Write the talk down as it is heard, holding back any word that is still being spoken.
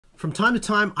From time to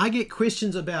time, I get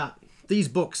questions about these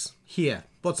books here,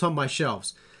 what's on my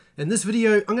shelves. In this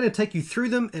video, I'm going to take you through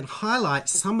them and highlight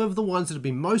some of the ones that have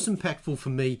been most impactful for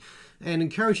me and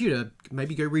encourage you to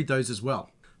maybe go read those as well.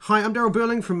 Hi, I'm Daryl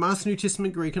Burling from Master New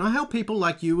Testament Greek, and I help people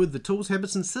like you with the tools,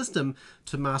 habits, and system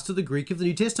to master the Greek of the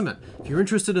New Testament. If you're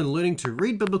interested in learning to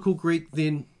read biblical Greek,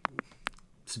 then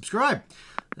subscribe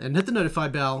and hit the notify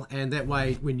bell, and that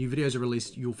way when new videos are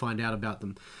released you'll find out about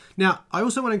them. Now, I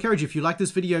also want to encourage you, if you like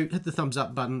this video, hit the thumbs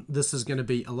up button. This is going to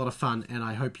be a lot of fun and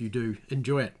I hope you do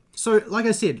enjoy it. So like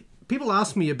I said, people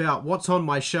ask me about what's on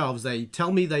my shelves. They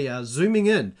tell me they are zooming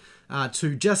in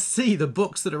to just see the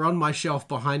books that are on my shelf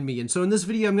behind me. And so in this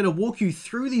video I'm going to walk you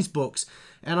through these books,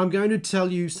 and I'm going to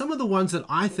tell you some of the ones that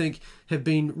I think have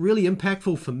been really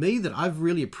impactful for me, that I've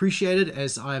really appreciated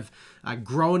as I've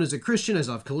grown as a Christian, as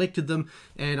I've collected them.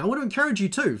 And I want to encourage you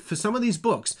too, for some of these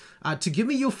books, to give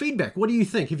me your feedback. What do you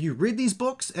think? Have you read these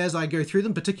books as I go through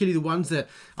them, particularly the ones that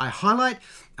I highlight?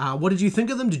 What did you think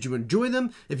of them? Did you enjoy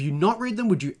them? If you not read them,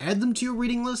 would you add them to your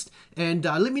reading list? And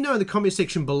let me know in the comment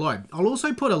section below. I'll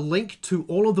also put a link to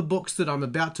all of the books that I'm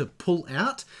about to pull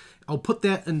out. I'll put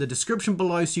that in the description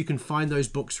below so you can find those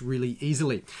books really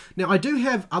easily. Now, I do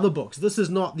have other books. This is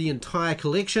not the entire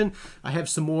collection. I have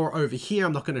some more over here.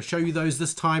 I'm not going to show you those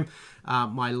this time.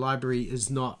 My library is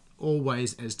not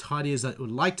always as tidy as it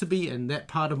would like to be, and that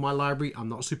part of my library I'm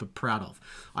not super proud of.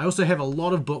 I also have a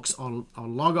lot of books on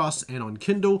Logos and on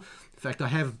Kindle. In fact, I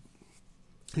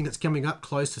think it's coming up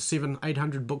close to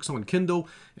 700-800 books on Kindle,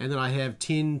 and then I have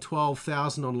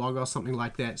 10,000-12,000 on Logos, something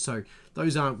like that. So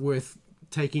those aren't worth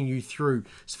taking you through.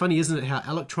 It's funny, isn't it, how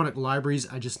electronic libraries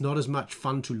are just not as much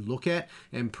fun to look at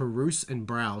and peruse and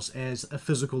browse as a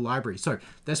physical library. So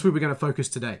that's where we're going to focus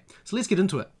today. So let's get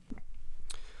into it.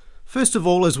 First of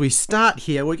all, as we start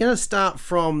here, we're going to start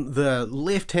from the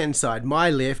left-hand side, my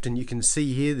left, and you can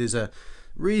see here there's a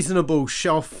reasonable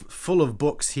shelf full of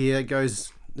books here.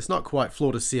 It's not quite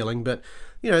floor to ceiling, but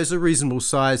you know, it's a reasonable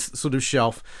size sort of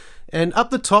shelf. And up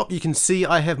the top you can see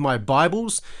I have my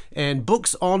Bibles and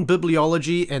books on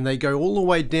bibliology, and they go all the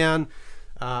way down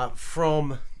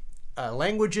from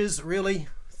languages really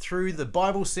through the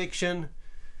Bible section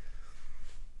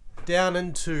down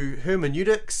into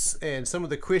hermeneutics and some of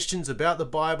the questions about the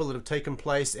Bible that have taken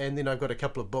place, and then I've got a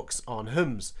couple of books on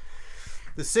hymns.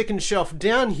 The second shelf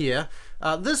down here,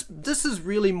 this is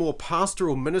really more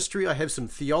pastoral ministry. I have some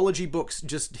theology books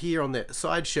just here on that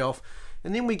side shelf,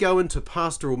 and then we go into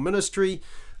pastoral ministry,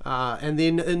 and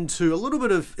then into a little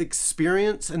bit of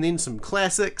experience, and then some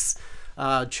classics,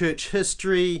 church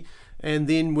history, and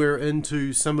then we're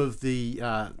into some of the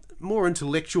more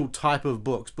intellectual type of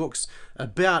books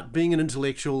about being an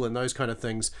intellectual and those kind of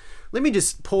things. Let me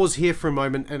just pause here for a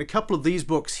moment, and a couple of these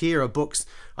books here are books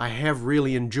I have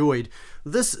really enjoyed.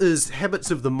 This is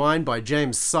Habits of the Mind by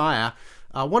James Sire.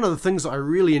 One of the things I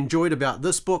really enjoyed about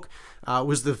this book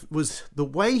was the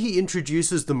way he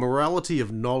introduces the morality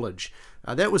of knowledge.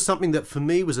 That was something that for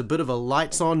me was a bit of a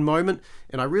lights on moment,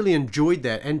 and I really enjoyed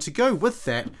that. And to go with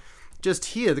that, just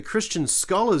here, the Christian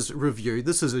Scholars Review,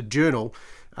 this is a journal.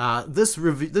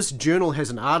 This journal has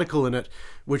an article in it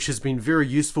which has been very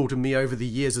useful to me over the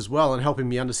years as well, and helping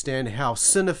me understand how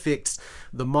sin affects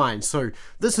the mind. So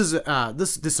this is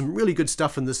there's some really good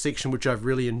stuff in this section which I've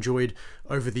really enjoyed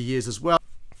over the years as well.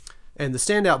 And the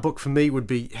standout book for me would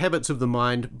be Habits of the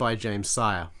Mind by James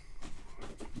Sire.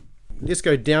 Let's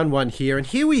go down one here, and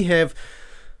here we have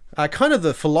kind of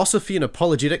the philosophy and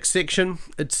apologetics section.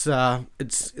 It's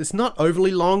not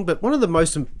overly long, but one of the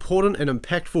most important and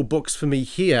impactful books for me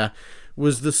here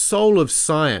was The Soul of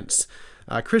Science,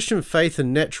 Christian Faith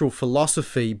and Natural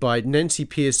Philosophy by Nancy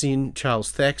Pearcey and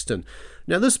Charles Thaxton.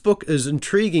 Now this book is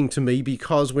intriguing to me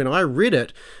because when I read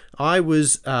it, it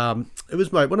was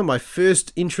one of my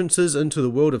first entrances into the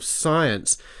world of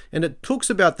science, and it talks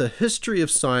about the history of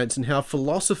science and how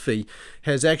philosophy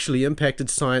has actually impacted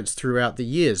science throughout the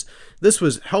years. This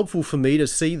was helpful for me to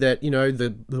see that, you know,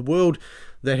 the world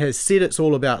that has said it's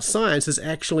all about science is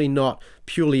actually not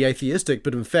purely atheistic,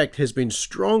 but in fact has been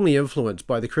strongly influenced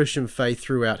by the Christian faith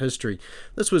throughout history.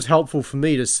 This was helpful for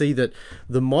me to see that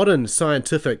the modern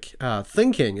scientific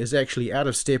thinking is actually out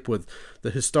of step with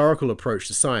the historical approach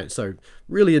to science. So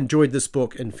really enjoyed this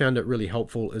book and found it really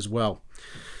helpful as well.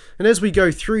 And as we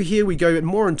go through here, we go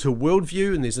more into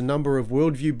worldview, and there's a number of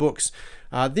worldview books.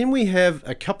 Then we have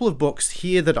a couple of books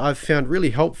here that I've found really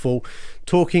helpful,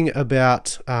 talking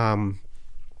about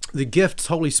the gifts,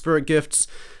 Holy Spirit gifts,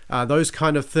 those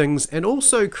kind of things, and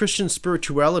also Christian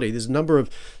spirituality. There's a number of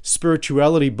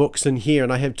spirituality books in here,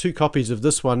 and I have 2 copies of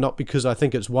this one, not because I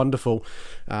think it's wonderful,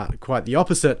 quite the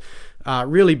opposite,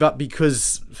 really, but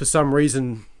because for some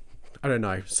reason I don't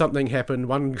know, something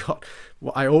happened.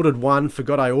 I ordered one,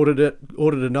 forgot I ordered it,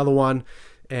 ordered another one,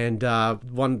 and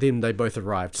then they both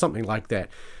arrived, something like that.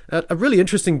 A really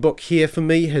interesting book here for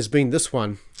me has been this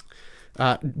one.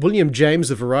 William James,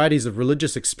 The Varieties of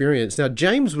Religious Experience. Now,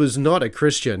 James was not a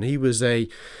Christian. He was a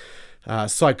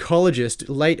psychologist,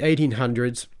 late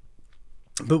 1800s.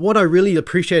 But what I really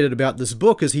appreciated about this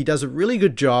book is he does a really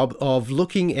good job of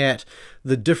looking at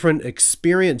the different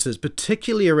experiences,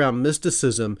 particularly around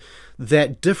mysticism,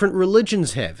 that different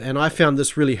religions have. And I found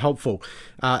this really helpful.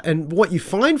 And what you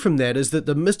find from that is that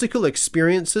the mystical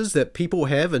experiences that people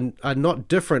have are not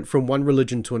different from one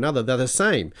religion to another. They're the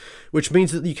same, which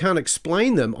means that you can't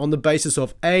explain them on the basis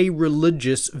of a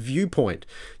religious viewpoint.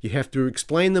 You have to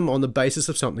explain them on the basis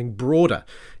of something broader.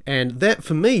 And that,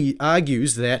 for me,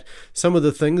 argues that some of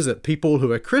the things that people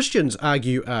who are Christians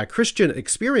argue are Christian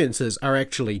experiences are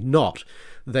actually not.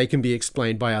 They can be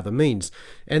explained by other means.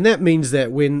 And that means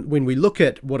that when we look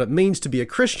at what it means to be a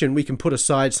Christian, we can put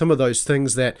aside some of those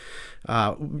things that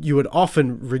you would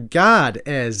often regard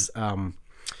as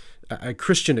a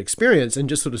Christian experience and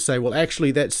just sort of say, well,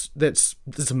 actually, that's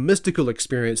a mystical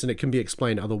experience and it can be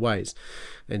explained other ways.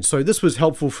 And so this was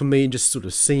helpful for me in just sort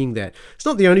of seeing that. It's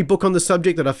not the only book on the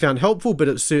subject that I found helpful, but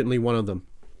it's certainly one of them.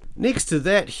 Next to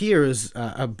that here is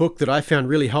a book that I found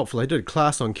really helpful. I did a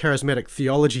class on charismatic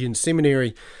theology in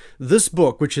seminary. This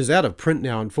book, which is out of print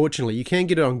now, unfortunately, you can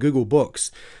get it on Google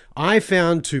Books, I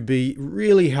found to be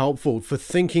really helpful for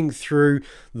thinking through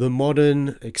the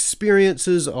modern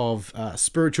experiences of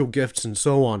spiritual gifts and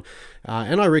so on.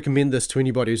 And I recommend this to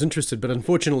anybody who's interested, but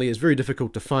unfortunately it's very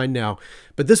difficult to find now.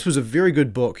 But this was a very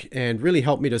good book and really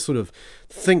helped me to sort of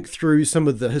think through some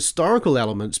of the historical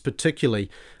elements particularly,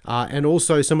 and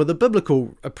also some of the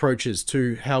biblical approaches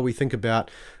to how we think about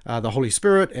the Holy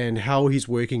Spirit and how He's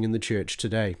working in the church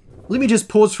today. Let me just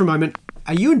pause for a moment.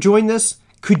 Are you enjoying this?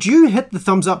 Could you hit the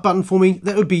thumbs up button for me?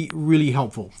 That would be really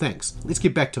helpful. Thanks. Let's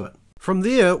get back to it. From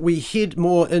there, we head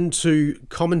more into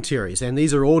commentaries, and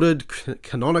these are ordered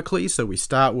canonically. So we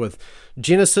start with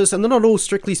Genesis, and they're not all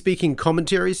strictly speaking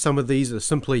commentaries. Some of these are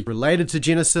simply related to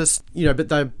Genesis, but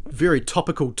they're very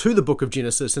topical to the book of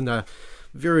Genesis, and they're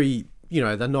very,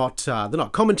 they're not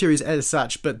commentaries as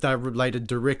such, but they're related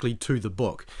directly to the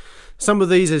book. Some of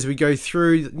these, as we go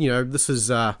through, this is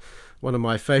one of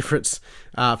my favorites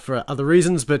for other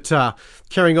reasons, but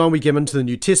carrying on, we get into the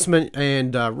New Testament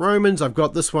and Romans. I've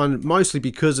got this one mostly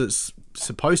because it's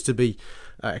supposed to be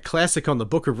a classic on the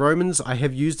book of Romans. I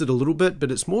have used it a little bit,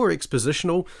 but it's more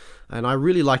expositional, and I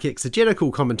really like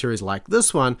exegetical commentaries like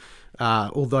this one,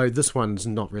 although this one's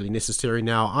not really necessary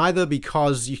now either,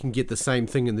 because you can get the same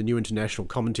thing in the New International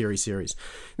Commentary series.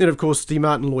 Then, of course, D.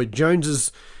 Martin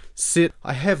Lloyd-Jones's set.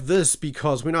 I have this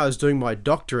because when I was doing my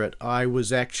doctorate, I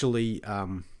was actually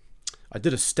I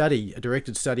did a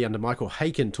directed study under Michael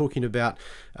Haykin talking about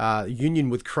union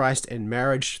with Christ and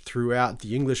marriage throughout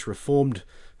the English Reformed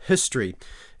history.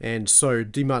 And so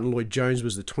D. Martin Lloyd-Jones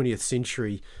was the 20th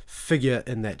century figure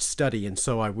in that study, and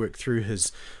so I worked through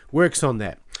his works on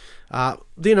that.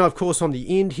 Then, of course, on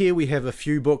the end here, we have a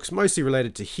few books mostly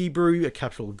related to Hebrew, a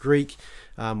couple of Greek,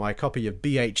 my copy of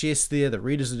BHS there, the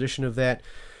reader's edition of that.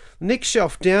 Next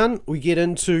shelf down, we get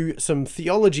into some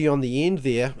theology on the end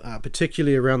there,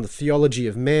 particularly around the theology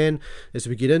of man. As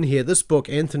we get in here, this book,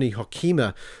 Anthony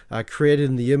Hoekema,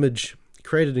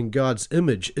 Created in God's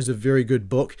Image, is a very good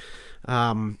book.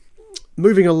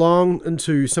 Moving along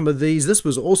into some of these, this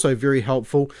was also very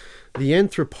helpful. The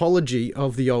Anthropology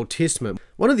of the Old Testament.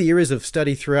 One of the areas of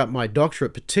study throughout my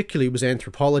doctorate particularly was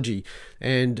anthropology,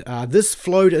 and this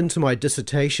flowed into my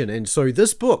dissertation. And so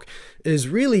this book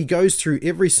really goes through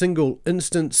every single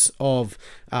instance of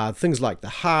things like the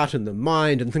heart and the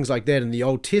mind and things like that in the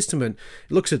Old Testament.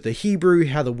 It looks at the Hebrew,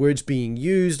 how the word's being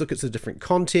used, look at the different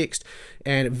context,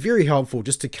 and very helpful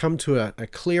just to come to a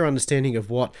clear understanding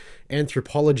of what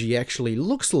anthropology actually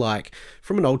looks like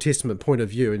from an Old Testament point of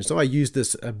view. And so I used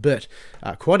this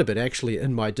quite a bit actually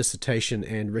in my dissertation,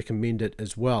 and recommend it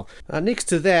as well. Next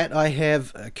to that, I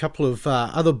have a couple of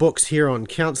other books here on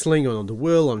counseling, on the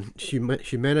will, on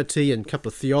humanity, and a couple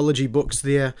of theology books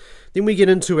there. Then we get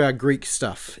into our Greek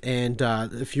stuff, and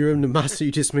if you're in the Master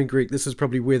New Testament Greek, this is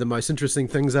probably where the most interesting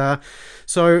things are.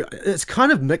 So it's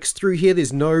kind of mixed through here.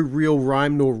 There's no real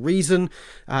rhyme nor reason,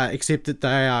 except that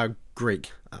they are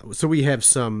Greek. So we have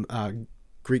some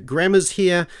Greek grammars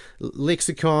here,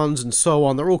 lexicons, and so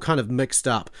on. They're all kind of mixed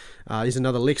up. There's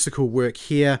another lexical work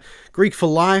here. Greek for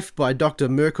Life by Dr.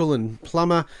 Merkle and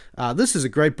Plummer. This is a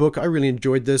great book. I really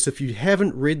enjoyed this. If you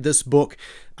haven't read this book,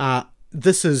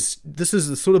 this is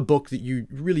the sort of book that you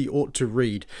really ought to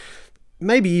read.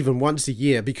 maybe even once a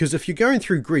year, because if you're going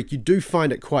through Greek, you do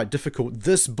find it quite difficult.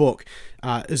 This book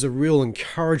is a real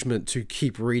encouragement to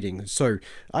keep reading. So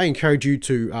I encourage you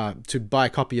to buy a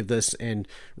copy of this and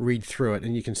read through it.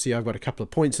 And you can see I've got a couple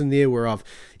of points in there where I've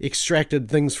extracted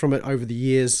things from it over the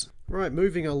years. Right,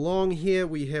 moving along here,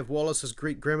 we have Wallace's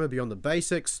Greek Grammar Beyond the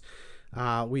Basics.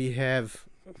 We have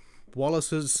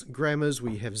Wallace's grammars,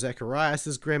 we have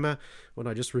Zacharias's grammar, one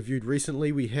I just reviewed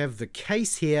recently. We have the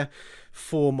case here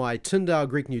for my Tyndale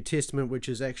Greek New Testament, which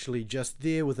is actually just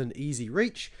there within easy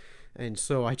reach, and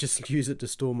so I just use it to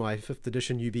store my 5th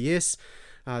edition UBS.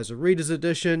 There's a reader's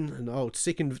edition, an old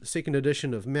second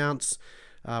edition of Mounts,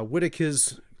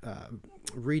 Whitaker's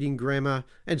reading grammar,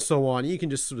 and so on. You can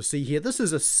just sort of see here, this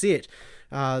is a set,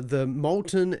 the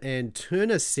Moulton and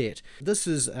Turner set. This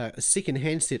is a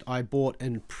second-hand set I bought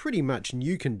in pretty much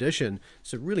new condition.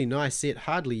 It's a really nice set,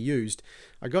 hardly used.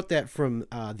 I got that from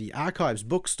the Archives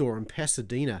bookstore in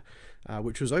Pasadena,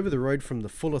 which was over the road from the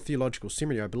Fuller Theological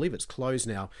Seminary. I believe it's closed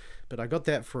now, but I got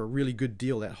that for a really good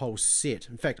deal, that whole set.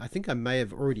 In fact, I think I may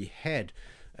have already had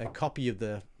a copy of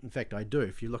in fact I do.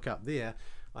 If you look up there,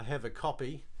 I have a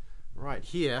copy right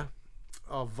here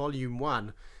of volume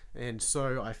 1, and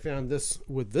so I found this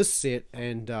with this set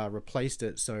and replaced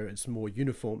it so it's more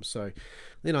uniform. So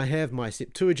then I have my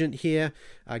Septuagint here.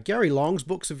 Gary Long's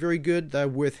books are very good, they're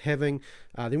worth having.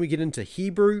 Then we get into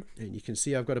Hebrew, and you can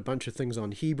see I've got a bunch of things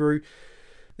on Hebrew.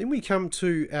 Then we come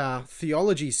to our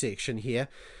theology section here,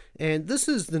 and this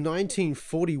is the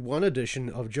 1941 edition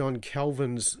of John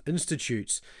Calvin's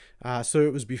Institutes. So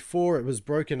it was before it was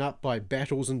broken up by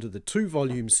battles into the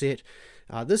 2-volume set.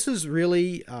 This is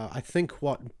really, I think,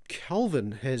 what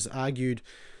Calvin has argued,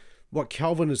 what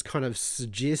Calvin has kind of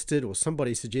suggested, or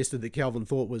somebody suggested that Calvin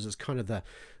thought was as kind of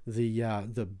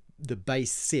the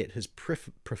base set, his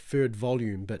preferred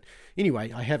volume. But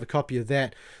anyway, I have a copy of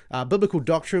that. Biblical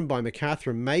Doctrine by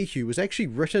MacArthur and Mayhew was actually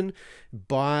written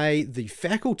by the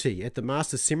faculty at the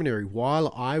Master's Seminary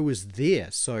while I was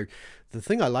there. So the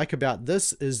thing I like about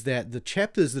this is that the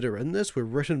chapters that are in this were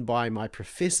written by my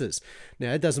professors.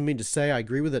 Now, it doesn't mean to say I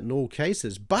agree with it in all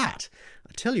cases, but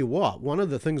I tell you what, one of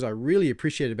the things I really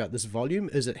appreciate about this volume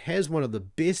is it has one of the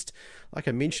best, like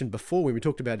I mentioned before when we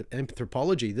talked about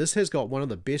anthropology, this has got one of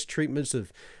the best treatments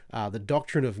of the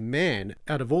doctrine of man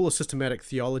out of all the systematic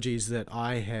theologies that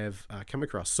I have come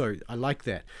across. So I like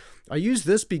that. I use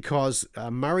this because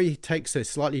Murray takes a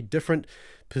slightly different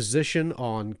position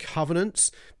on covenants,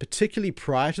 particularly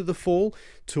prior to the fall,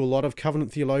 to a lot of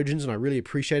covenant theologians, and I really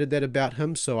appreciated that about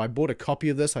him. So I bought a copy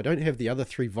of this. I don't have the other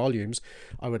 3 volumes.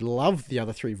 I would love the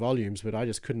other 3 volumes, but I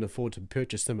just couldn't afford to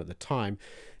purchase them at the time,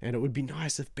 and it would be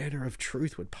nice if Banner of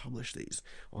Truth would publish these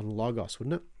on Logos,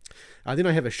 wouldn't it? Then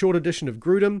I have a short edition of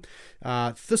Grudem.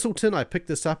 Thistleton, I picked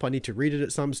this up. I need to read it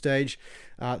at some stage.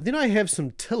 Then I have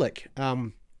some Tillich.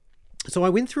 So I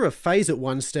went through a phase at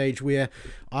one stage where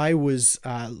I was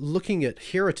looking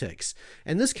at heretics,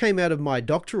 and this came out of my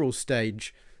doctoral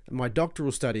stage, my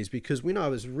doctoral studies, because when I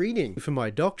was reading for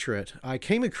my doctorate, I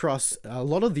came across a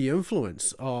lot of the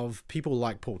influence of people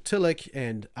like Paul Tillich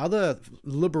and other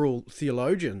liberal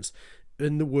theologians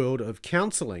in the world of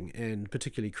counseling, and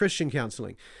particularly Christian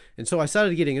counseling. And so I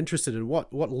started getting interested in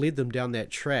what led them down that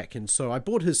track. And so I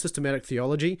bought his Systematic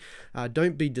Theology.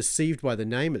 Don't be deceived by the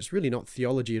name. It's really not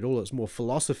theology at all. It's more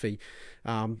philosophy.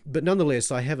 But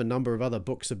nonetheless, I have a number of other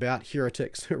books about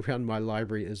heretics around my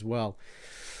library as well.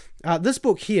 This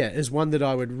book here is one that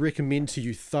I would recommend to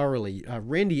you thoroughly.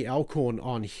 Randy Alcorn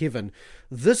on Heaven.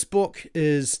 This book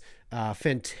is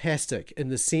fantastic in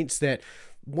the sense that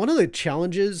one of the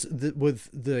challenges with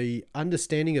the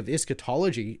understanding of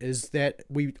eschatology is that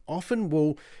we often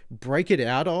will break it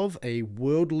out of a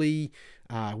worldly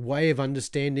way of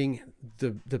understanding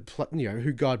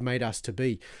who God made us to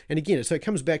be. And again, so it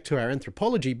comes back to our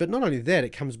anthropology, but not only that, it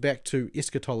comes back to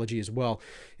eschatology as well.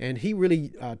 And he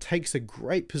really takes a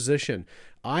great position,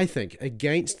 I think,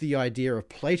 against the idea of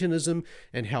Platonism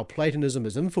and how Platonism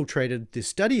has infiltrated the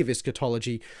study of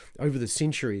eschatology over the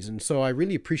centuries. And so I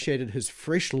really appreciated his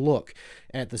fresh look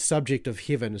at the subject of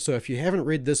heaven. So if you haven't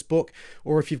read this book,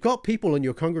 or if you've got people in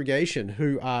your congregation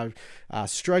who are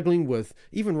struggling with,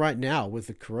 even right now, with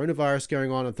the coronavirus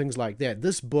going on and things like that,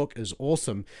 this book is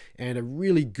awesome and a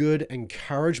really good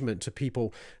encouragement to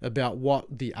people about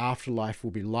what the afterlife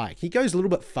will be like. He goes a little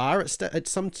bit far at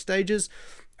some stages.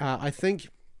 I think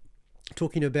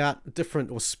talking about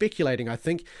different, or speculating, I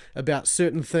think, about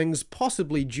certain things,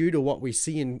 possibly due to what we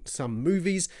see in some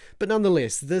movies. But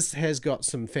nonetheless, this has got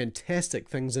some fantastic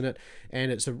things in it, and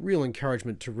it's a real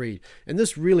encouragement to read. And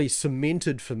this really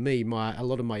cemented for me a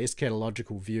lot of my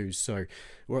eschatological views. So,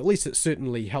 or at least it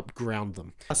certainly helped ground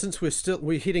them. Since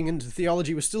we're heading into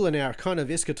theology, we're still in our kind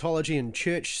of eschatology and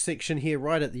church section here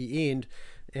right at the end.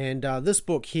 And this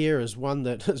book here is one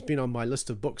that has been on my list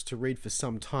of books to read for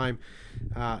some time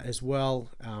as well.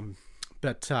 And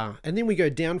then we go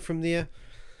down from there,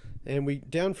 and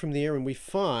we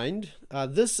find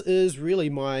this is really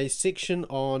my section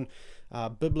on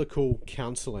biblical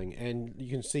counseling, and you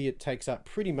can see it takes up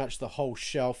pretty much the whole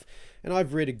shelf. And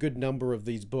I've read a good number of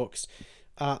these books.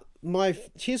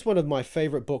 Here's one of my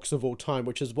favorite books of all time,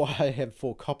 which is why I have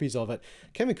 4 copies of it.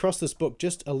 Came across this book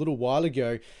just a little while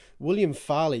ago, William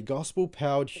Farley,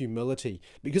 Gospel-Powered Humility.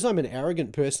 Because I'm an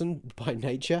arrogant person by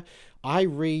nature, I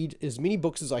read as many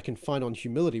books as I can find on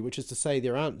humility, which is to say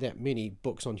there aren't that many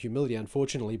books on humility,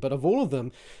 unfortunately. But of all of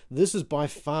them, this is by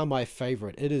far my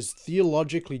favorite. It is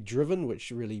theologically driven,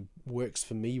 which really works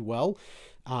for me well,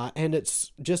 and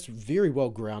it's just very well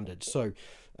grounded. So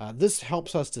this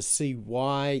helps us to see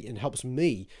why, and helps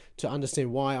me to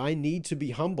understand why I need to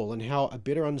be humble, and how a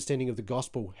better understanding of the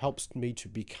gospel helps me to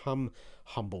become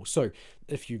humble. So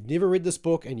if you've never read this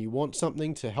book and you want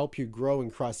something to help you grow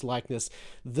in Christ's likeness,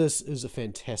 this is a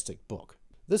fantastic book.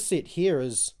 This set here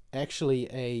is actually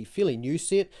a fairly new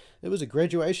set. It was a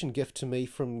graduation gift to me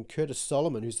from Curtis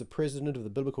Solomon, who's the president of the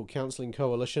Biblical Counseling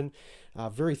Coalition.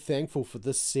 Very thankful for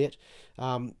this set.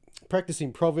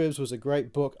 Practicing Proverbs was a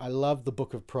great book. I love the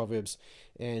book of Proverbs,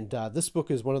 and this book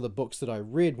is one of the books that I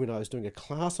read when I was doing a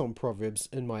class on Proverbs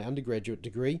in my undergraduate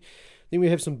degree. Then we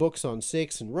have some books on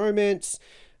sex and romance.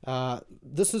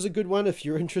 This is a good one if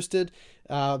you're interested,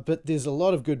 but there's a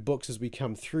lot of good books as we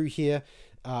come through here.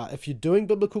 If you're doing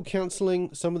biblical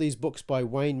counseling, some of these books by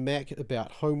Wayne Mack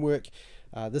about homework.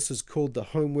 This is called the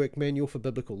Homework Manual for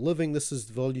Biblical Living. This is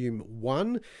volume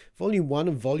 1. Volume 1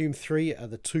 and volume 3 are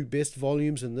the 2 best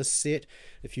volumes in this set.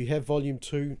 If you have volume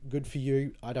 2, good for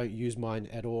you. I don't use mine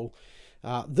at all.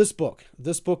 This book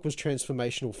was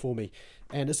transformational for me,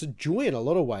 and it's a joy in a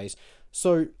lot of ways.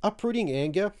 So Uprooting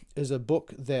Anger is a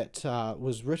book that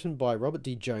was written by Robert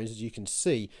D. Jones, as you can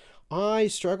see. I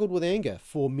struggled with anger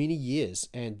for many years,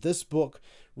 and this book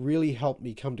really helped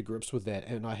me come to grips with that.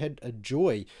 And I had a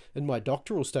joy in my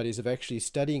doctoral studies of actually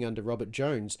studying under Robert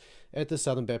Jones at the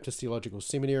Southern Baptist Theological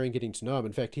Seminary and getting to know him.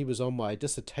 In fact, he was on my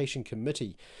dissertation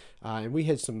committee, and we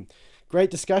had some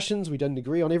great discussions. We didn't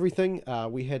agree on everything.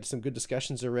 We had some good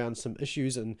discussions around some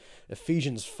issues in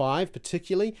Ephesians 5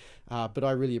 particularly, but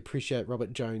I really appreciate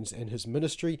Robert Jones and his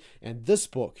ministry, and this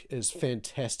book is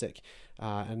fantastic,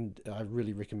 and I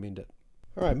really recommend it.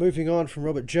 All right, moving on from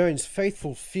Robert Jones,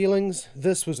 Faithful Feelings.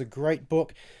 This was a great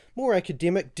book, more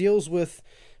academic, deals with,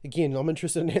 again, I'm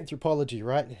interested in anthropology,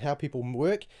 right? How people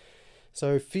work.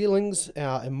 So feelings,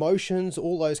 our emotions,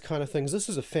 all those kind of things. This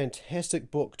is a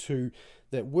fantastic book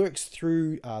that works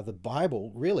through the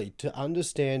Bible, really, to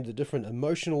understand the different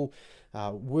emotional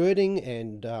wording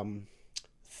and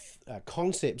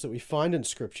concepts that we find in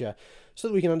Scripture, so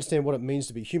that we can understand what it means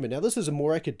to be human. Now, this is a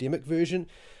more academic version.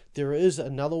 There is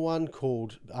another one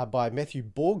called by Matthew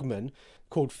Borgman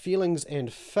called Feelings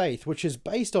and Faith, which is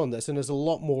based on this and is a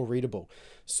lot more readable.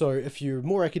 So if you're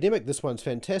more academic, this one's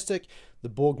fantastic. The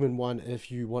Borgman one,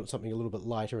 if you want something a little bit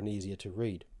lighter and easier to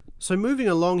read. So moving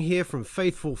along here from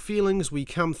Faithful Feelings, we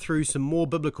come through some more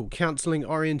biblical counseling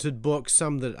oriented books,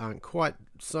 some that aren't quite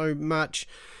so much.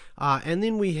 And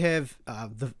then we have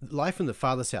The Life in the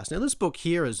Father's House. Now this book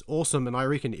here is awesome, and I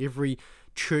reckon every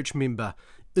church member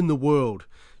in the world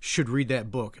should read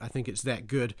that book. I think it's that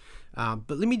good. But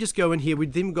let me just go in here.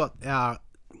 We've then got our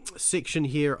section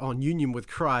here on union with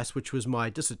Christ, which was my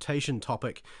dissertation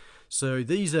topic. So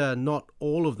these are not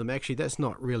all of them. Actually, that's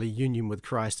not really union with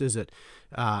Christ, is it?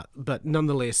 But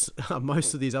nonetheless,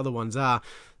 most of these other ones are.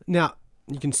 Now,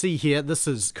 you can see here, this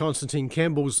is Constantine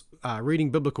Campbell's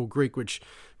Reading Biblical Greek, which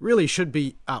really should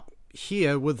be up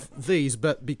here with these,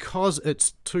 but because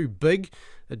it's too big,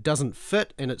 it doesn't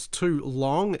fit, and it's too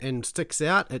long and sticks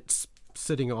out, it's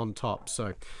sitting on top.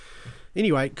 So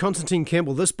anyway, Constantine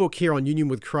Campbell, this book here on union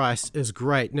with Christ is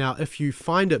great. Now, if you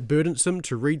find it burdensome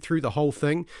to read through the whole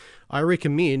thing, I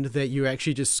recommend that you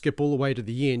actually just skip all the way to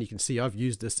the end. You can see I've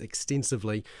used this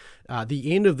extensively.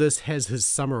 The end of this has his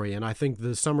summary, and I think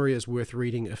the summary is worth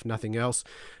reading if nothing else.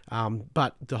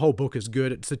 But the whole book is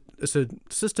good. It's a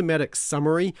systematic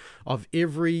summary of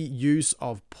every use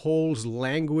of Paul's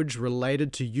language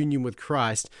related to union with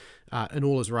Christ in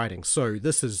all his writings. So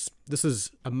this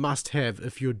is a must-have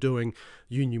if you're doing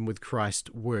union with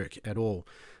Christ work at all.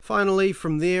 Finally,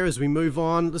 from there, as we move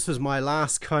on, this is my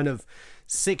last kind of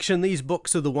section. These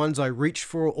books are the ones I reach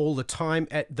for all the time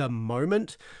at the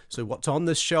moment. So what's on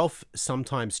this shelf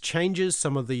sometimes changes,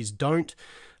 some of these don't.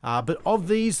 But of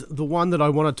these, the one that I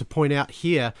wanted to point out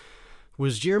here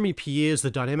was Jeremy Pierre's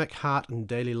The Dynamic Heart in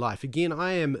Daily Life. Again,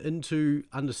 I am into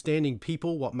understanding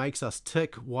people, what makes us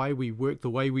tick, why we work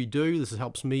the way we do. This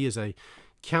helps me as a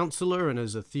counselor and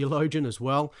as a theologian as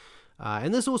well.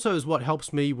 And this also is what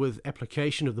helps me with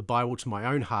application of the Bible to my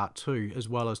own heart too, as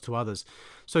well as to others.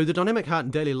 So The Dynamic Heart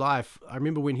in Daily Life, I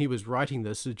remember when he was writing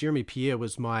this, Jeremy Pierre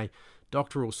was my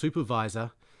doctoral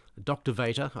supervisor,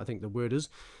 doctivator, I think the word is.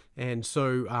 And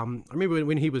so I remember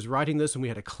when he was writing this and we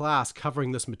had a class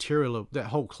covering this material, that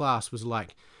whole class was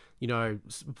like, you know,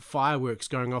 fireworks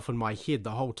going off in my head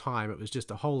the whole time. It was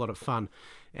just a whole lot of fun.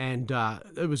 And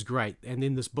it was great. And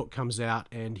then this book comes out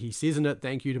and he says in it,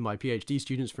 thank you to my PhD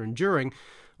students for enduring.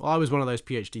 Well, I was one of those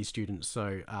PhD students,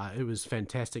 so it was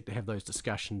fantastic to have those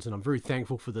discussions. And I'm very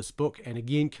thankful for this book. And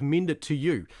again, commend it to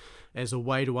you as a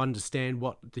way to understand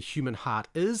what the human heart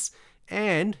is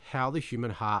and how the human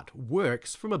heart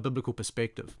works from a biblical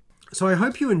perspective. So I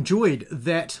hope you enjoyed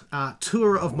that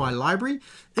tour of my library.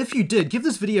 If you did, give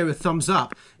this video a thumbs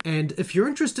up. And if you're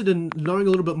interested in knowing a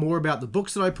little bit more about the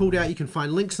books that I pulled out, you can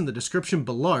find links in the description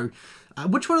below.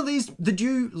 Which one of these did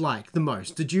you like the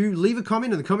most? Did you leave a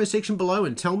comment in the comment section below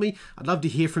and tell me? I'd love to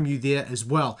hear from you there as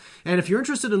well. And if you're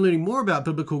interested in learning more about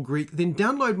biblical Greek, then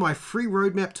download my free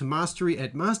roadmap to mastery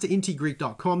at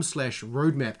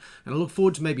masterntgreek.com/roadmap. And I look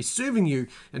forward to maybe serving you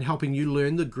and helping you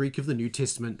learn the Greek of the New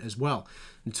Testament as well.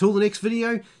 Until the next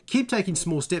video, keep taking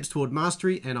small steps toward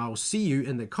mastery, and I will see you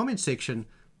in the comment section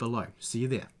below. See you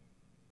there.